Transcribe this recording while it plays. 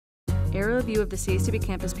Aerial view of the CSTB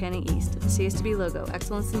campus panning east. The CSTB logo,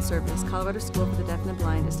 Excellence in Service, Colorado School for the Deaf and the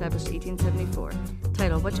Blind, established 1874.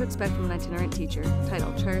 Title, What to Expect from an Itinerant Teacher.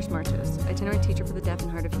 Title, Cherish Martos, Itinerant Teacher for the Deaf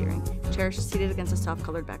and Hard of Hearing. Cherish is seated against a soft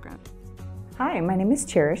colored background. Hi, my name is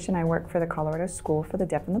Cherish and I work for the Colorado School for the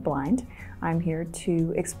Deaf and the Blind. I'm here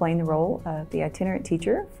to explain the role of the itinerant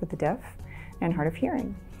teacher for the deaf and hard of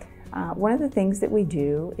hearing. One of the things that we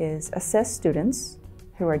do is assess students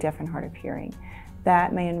who are deaf and hard of hearing.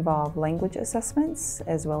 That may involve language assessments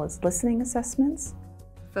as well as listening assessments.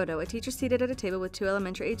 Photo, a teacher seated at a table with 2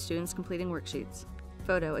 elementary age students completing worksheets.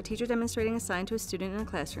 Photo, a teacher demonstrating a sign to a student in a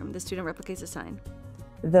classroom. The student replicates a sign.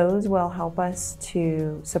 Those will help us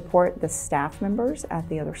to support the staff members at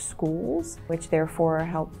the other schools, which therefore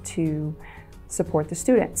help to support the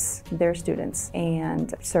students, their students,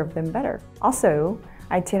 and serve them better. Also,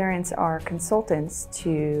 itinerants are consultants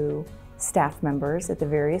to staff members at the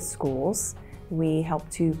various schools. We help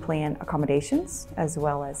to plan accommodations as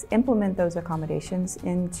well as implement those accommodations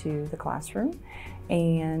into the classroom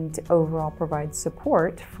and overall provide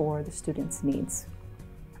support for the students' needs.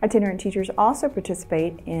 Itinerant teachers also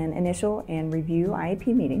participate in initial and review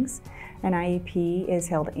IEP meetings. An IEP is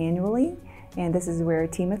held annually, and this is where a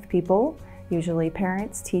team of people, usually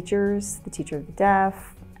parents, teachers, the teacher of the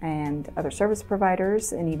deaf, and other service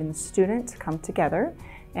providers, and even the student come together,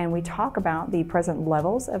 and we talk about the present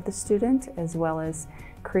levels of the student as well as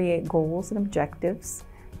create goals and objectives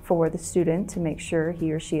for the student to make sure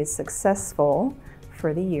he or she is successful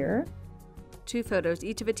for the year. 2 photos,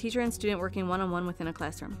 each of a teacher and student working one-on-one within a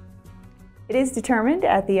classroom. It is determined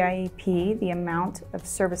at the IEP the amount of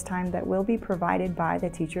service time that will be provided by the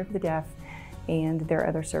teacher of the deaf and their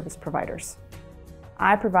other service providers.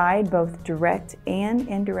 I provide both direct and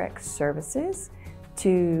indirect services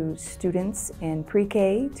to students in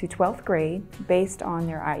pre-K to 12th grade based on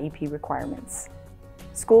their IEP requirements.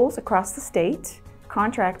 Schools across the state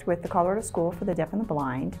contract with the Colorado School for the Deaf and the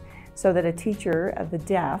Blind so that a teacher of the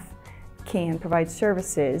deaf can provide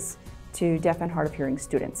services to deaf and hard of hearing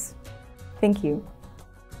students. Thank you.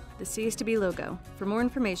 The CSTB logo. For more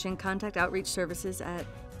information, contact Outreach Services at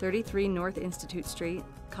 33 North Institute Street,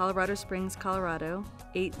 Colorado Springs, Colorado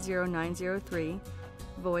 80903,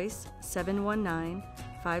 voice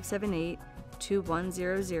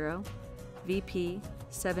 719-578-2100, VP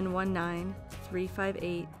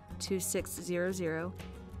 719-358-2600,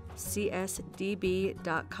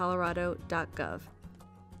 csdb.colorado.gov.